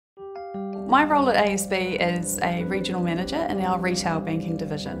My role at ASB is a regional manager in our retail banking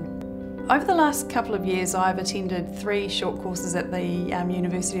division. Over the last couple of years I've attended 3 short courses at the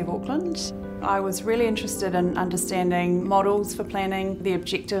University of Auckland. I was really interested in understanding models for planning, the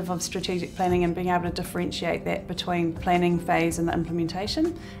objective of strategic planning and being able to differentiate that between planning phase and the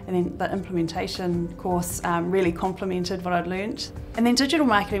implementation. And then the implementation course really complemented what I'd learnt. And then digital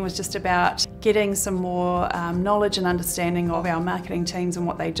marketing was just about getting some more knowledge and understanding of our marketing teams and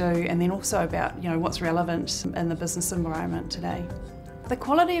what they do, and then also about what's relevant in the business environment today. The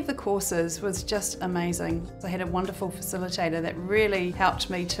quality of the courses was just amazing. I had a wonderful facilitator that really helped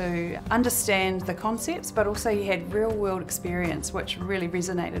me to understand the concepts, but also he had real-world experience which really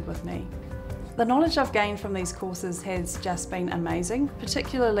resonated with me. The knowledge I've gained from these courses has just been amazing,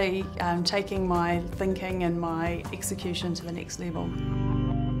 particularly taking my thinking and my execution to the next level.